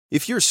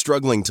If you're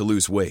struggling to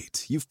lose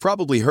weight, you've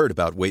probably heard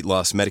about weight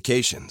loss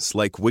medications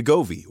like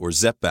Wegovy or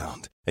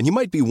Zepbound, and you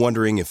might be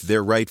wondering if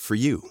they're right for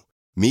you.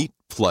 Meet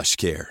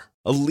PlushCare,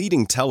 a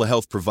leading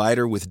telehealth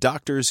provider with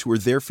doctors who are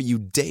there for you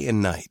day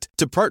and night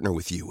to partner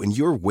with you in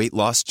your weight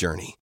loss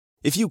journey.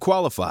 If you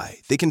qualify,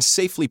 they can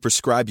safely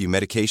prescribe you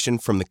medication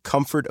from the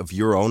comfort of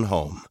your own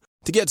home.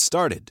 To get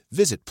started,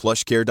 visit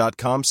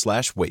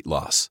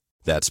plushcare.com/weightloss.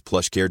 That's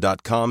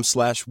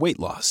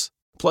plushcare.com/weightloss.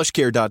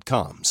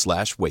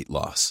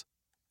 plushcare.com/weightloss.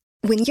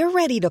 When you're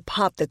ready to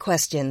pop the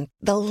question,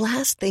 the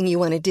last thing you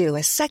want to do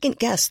is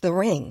second-guess the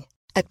ring.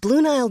 At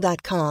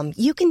BlueNile.com,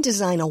 you can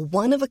design a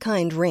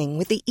one-of-a-kind ring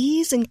with the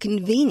ease and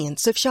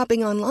convenience of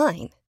shopping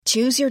online.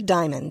 Choose your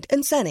diamond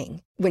and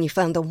setting. When you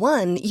find the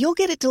one, you'll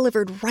get it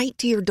delivered right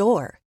to your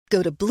door.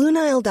 Go to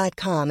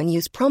BlueNile.com and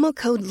use promo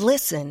code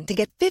LISTEN to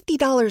get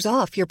 $50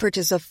 off your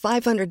purchase of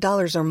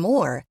 $500 or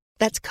more.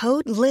 That's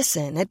code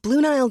LISTEN at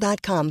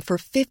BlueNile.com for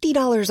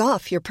 $50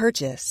 off your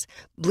purchase.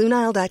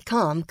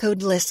 BlueNile.com,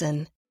 code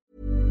LISTEN.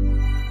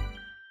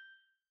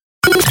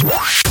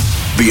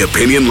 The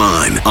Opinion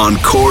Line on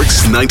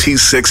Cork's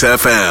 96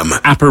 FM.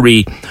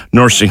 Aperee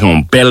Nursing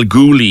Home,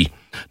 Belgooley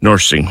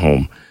Nursing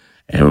Home.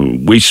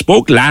 We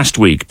spoke last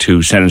week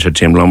to Senator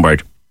Tim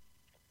Lombard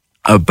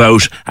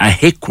about a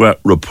HICWA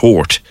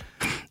report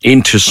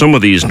into some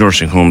of these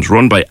nursing homes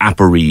run by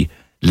Aperee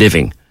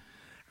Living.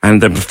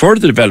 And the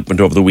further development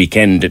over the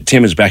weekend,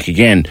 Tim is back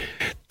again,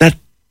 that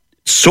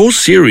so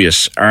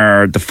serious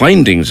are the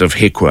findings of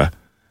HICWA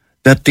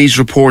that these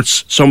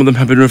reports, some of them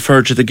have been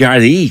referred to the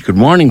Gardaí. Good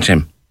morning,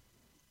 Tim.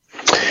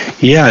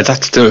 Yeah,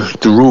 that's the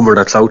rumour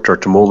that's out there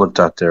at the moment,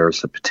 that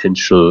there's a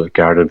potential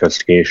Garda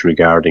investigation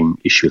regarding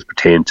issues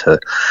pertaining to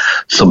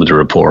some of the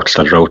reports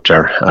that are out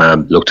there.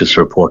 Looked at this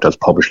report that was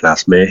published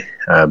last May,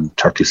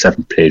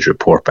 37-page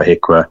report by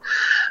HICWA,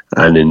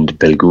 and in the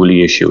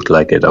Belgooley issue,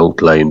 it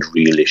outlined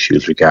real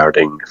issues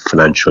regarding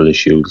financial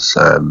issues,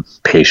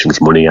 patients'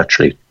 money,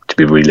 actually, to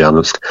be really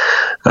honest.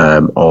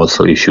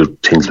 Also issued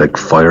things like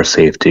fire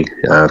safety,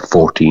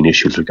 14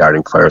 issues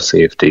regarding fire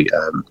safety,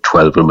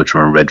 12 of them which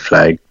were red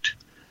flagged.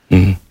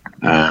 Mm-hmm.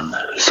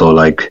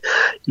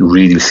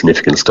 Really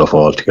significant stuff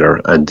altogether.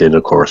 And then,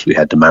 of course, we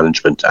had the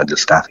management and the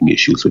staffing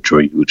issues, which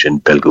were huge in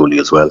Belgooley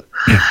as well.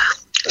 Yeah.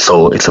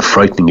 So it's a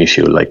frightening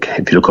issue.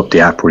 If you look up the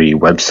Aperee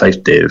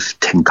website, they have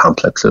 10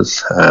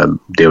 complexes.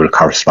 They were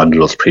corresponded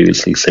with us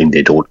previously saying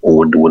they don't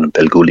own the one in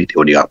Belgooley, they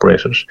only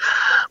operate it.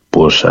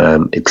 But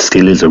it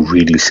still is a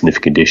really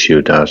significant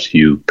issue that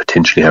you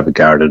potentially have a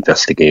Garda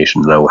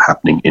investigation now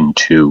happening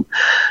into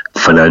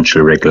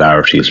financial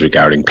irregularities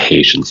regarding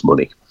patients'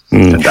 money.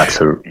 And that's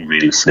a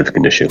really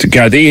significant issue. The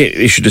Gardaí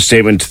issued a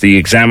statement to the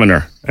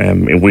Examiner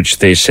in which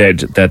they said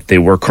that they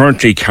were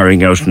currently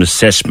carrying out an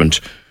assessment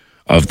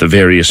of the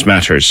various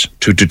matters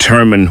to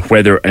determine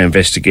whether an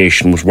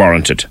investigation was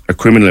warranted. A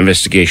criminal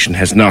investigation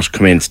has not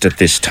commenced at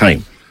this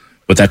time,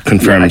 but that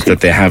confirms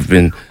that they have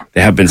been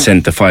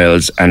sent the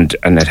files and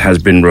it has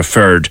been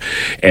referred.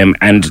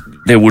 And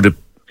they would have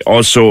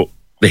also,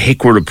 the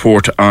HICWA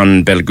report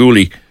on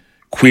Belgooley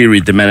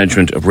queried the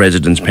management of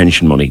residents'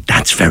 pension money.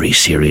 That's very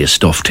serious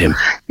stuff, Tim.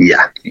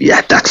 Yeah,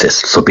 that's it.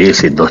 So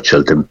basically, in a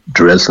nutshell, the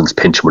residents'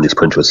 pension money is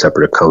put into a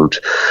separate account.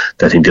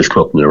 I think this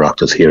came up in the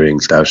Oireachtas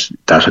hearings that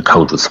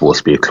account was supposed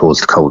to be a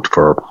closed account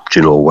for,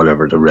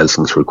 whatever the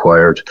residents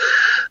required.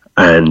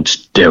 And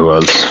there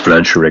was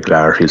financial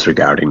irregularities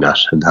regarding that,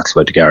 and that's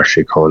why the Garda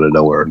Síochána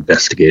now are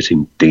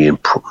investigating the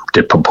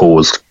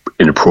proposed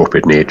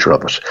inappropriate nature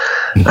of it.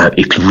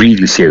 It's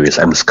really serious,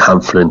 and it's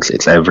confidence,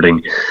 it's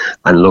everything.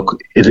 And look,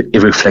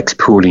 it reflects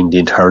poorly in the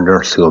entire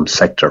nursing home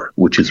sector,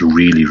 which is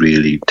really,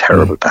 really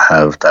terrible to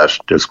have that.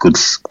 There's good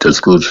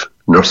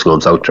nursing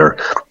homes out there.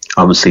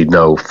 Obviously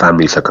now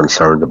families are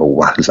concerned about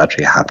what is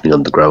actually happening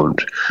on the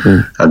ground,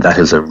 and that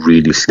is a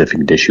really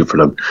significant issue for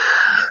them.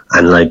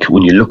 And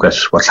when you look at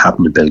what's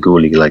happened in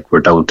Belgooley,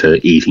 we're down to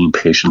 18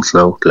 patients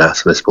now. The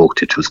last time I spoke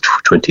to it was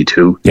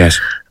 22. Yes.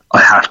 I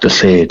have to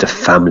say the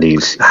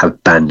families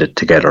have banded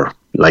together.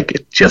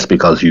 Just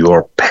because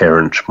your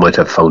parent might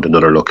have found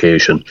another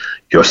location,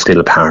 you're still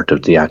a part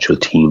of the actual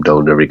team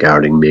down there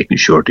regarding making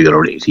sure the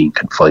other 18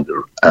 can find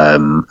a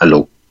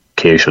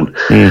location.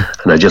 And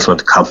I just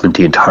want to compliment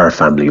the entire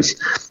families.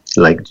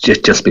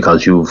 Just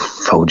because you've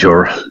found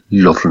your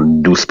lovely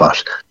new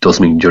spot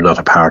doesn't mean you're not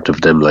a part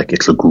of them.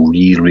 It's a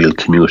real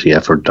community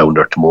effort down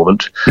there at the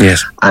moment.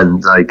 Yes.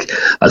 And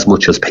as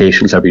much as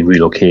patients are being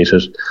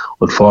relocated,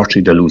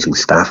 unfortunately they're losing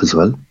staff as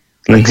well.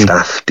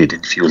 Staff did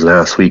interviews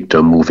last week,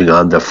 they're moving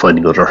on, they're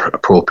finding other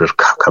appropriate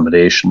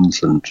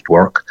accommodations and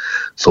work.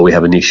 So we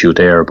have an issue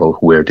there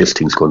about where this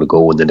thing's going to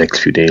go in the next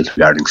few days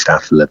regarding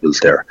staff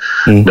levels there.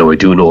 Now I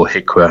do know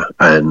HICWA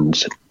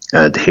and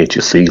the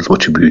HSC, as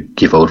much as we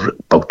give out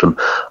about them,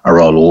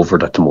 are all over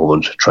it at the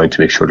moment, trying to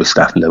make sure the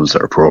staffing levels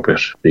are appropriate,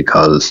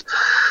 because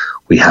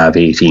we have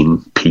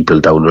 18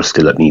 people down there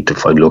still that need to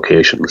find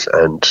locations,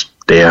 and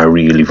they are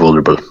really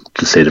vulnerable,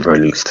 to say the very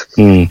least.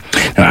 Now,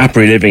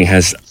 Aperee Living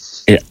has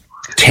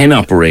 10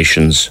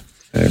 operations,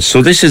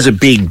 so this is a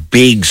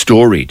big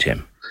story,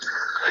 Tim.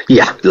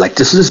 Yeah, like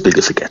this is as big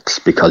as it gets,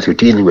 because you're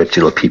dealing with,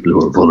 people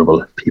who are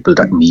vulnerable, people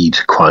that need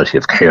quality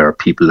of care,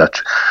 people that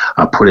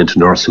are put into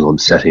nursing home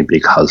setting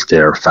because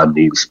their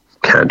families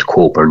can't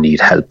cope or need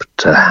help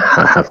to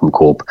have them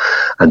cope,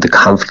 and the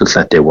confidence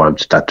that they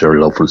want that their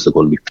loved ones are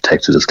going to be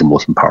protected is the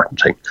most important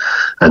thing.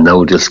 And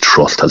now this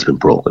trust has been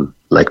broken.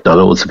 Like, not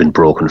only has it been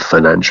broken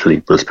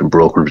financially, but it's been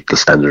broken with the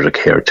standard of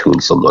care too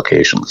in some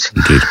locations.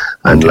 Indeed.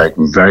 And like,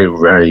 very,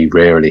 very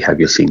rarely have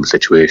you seen a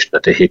situation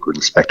that the Hickory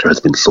inspector has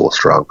been so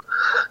strong.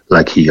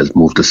 Like, he has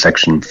moved to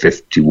Section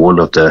 51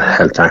 of the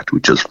Health Act,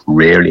 which has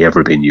rarely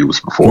ever been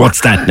used before.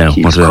 What's that now?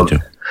 What does that do?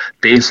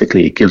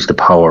 Basically, it gives the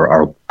power,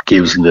 or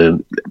gives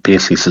them,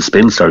 basically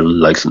suspends their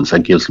license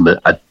and gives them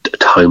a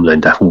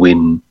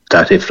timeline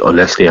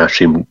unless they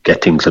actually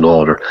get things in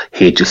order,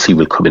 HSC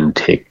will come in and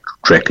take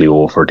directly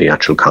over the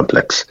actual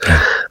complex.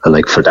 And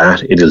like, for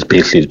that, it is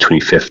basically the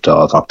 25th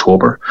of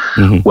October.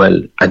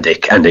 Well, and they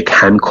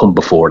can come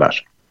before that.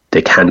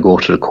 They can go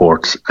to the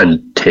courts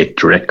and take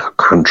direct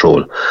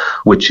control,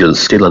 which is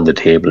still on the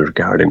table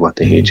regarding what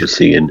the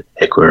HSC and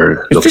HICWA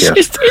are looking at.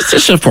 Is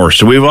this a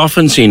first? We've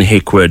often seen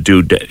HICWA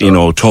do,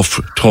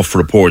 tough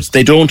reports.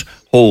 They don't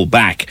hold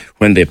back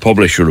when they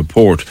publish a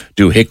report,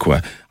 do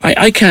HICWA.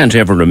 I can't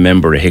ever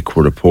remember a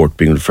HICWA report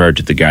being referred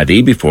to the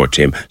Gardaí before,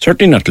 Tim.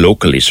 Certainly not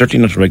locally,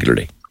 certainly not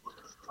regularly.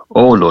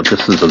 Oh no,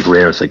 this is as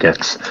rare as it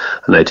gets.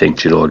 And I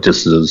think,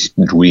 this is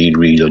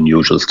really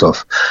unusual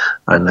stuff.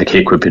 And like,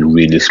 HICWA have been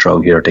really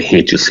strong here. The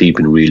HSC have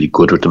been really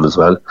good with them as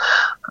well.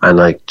 And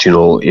like,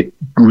 it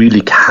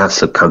really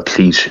casts a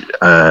complete,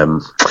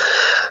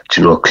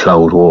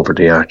 cloud over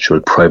the actual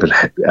private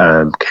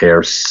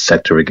care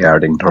sector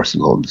regarding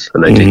nursing homes.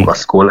 And I think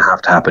what's going to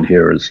have to happen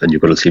here is, and you're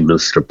going to see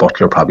Minister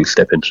Butler probably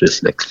step into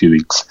this next few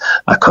weeks,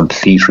 a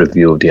complete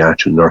review of the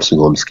actual nursing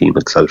home scheme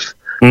itself.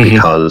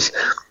 Because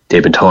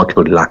they've been talking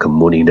about lack of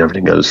money and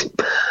everything else.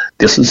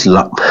 This is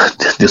not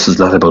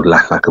about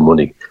lack of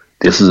money.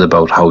 This is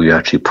about how you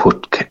actually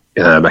put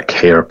a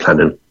care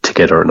plan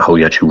together and how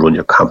you actually run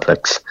your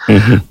complex.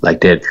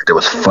 Like, there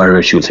was fire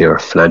issues here,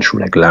 financial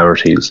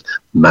irregularities,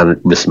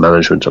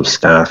 mismanagement of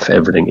staff,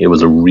 everything. It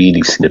was a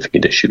really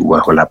significant issue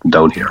what happened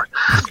down here.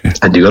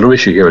 And the other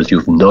issue here is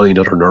you've 9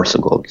 other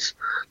nursing homes.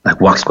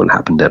 Like, what's going to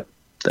happen then?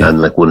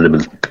 And like, one of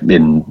them is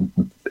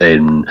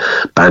in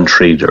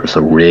Bantry, there's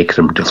a rake,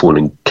 there's one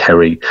in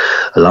Kerry,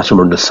 a lot of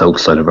them are on the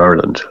south side of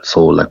Ireland.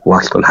 So like,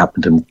 what's going to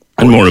happen to them?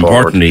 And more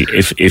importantly,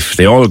 if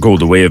they all go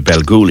the way of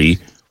Belgooly,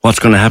 what's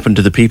going to happen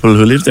to the people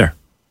who live there?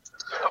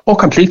 Oh,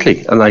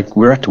 completely. And like,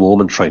 we're at the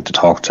moment trying to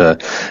talk to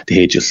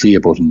the HSC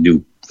about a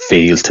new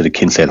phase to the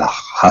Kinsale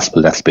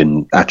Hospital that's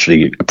been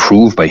actually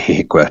approved by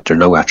HICWA. They're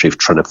now actually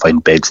trying to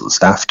find beds and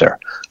staff there.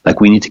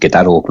 Like, we need to get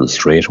that open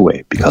straight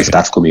away, because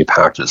that's going to be a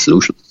part of the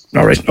solution.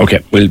 All right, okay.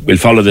 We'll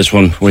follow this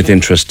one with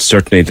interest,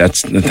 certainly.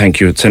 Thank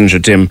you, Senator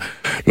Tim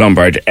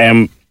Lombard.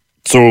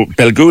 So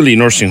Belgooly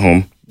Nursing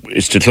Home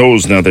is to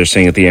close now, they're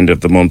saying, at the end of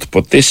the month.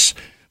 But the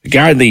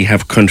Gardaí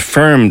have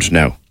confirmed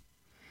now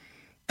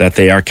that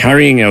they are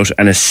carrying out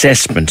an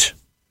assessment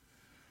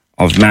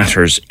of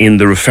matters in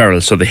the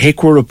referral. So the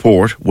HICWA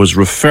report was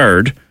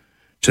referred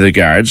to the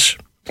Guards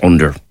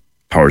under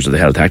powers of the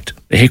Health Act.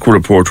 The HICWA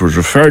report was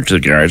referred to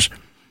the Guards,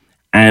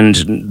 and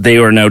they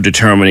are now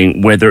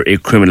determining whether a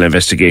criminal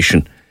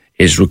investigation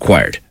is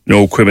required.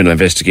 No criminal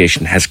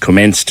investigation has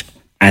commenced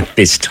at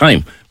this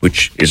time,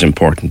 which is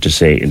important to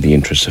say in the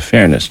interest of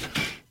fairness.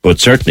 But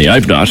certainly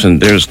I've not,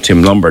 and there's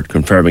Tim Lombard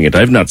confirming it,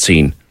 I've not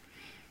seen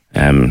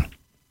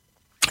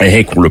a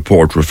HICWA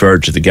report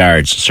referred to the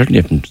Guards.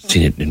 Certainly haven't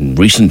seen it in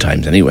recent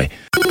times anyway.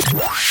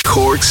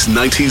 Cork's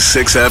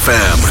 96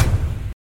 FM.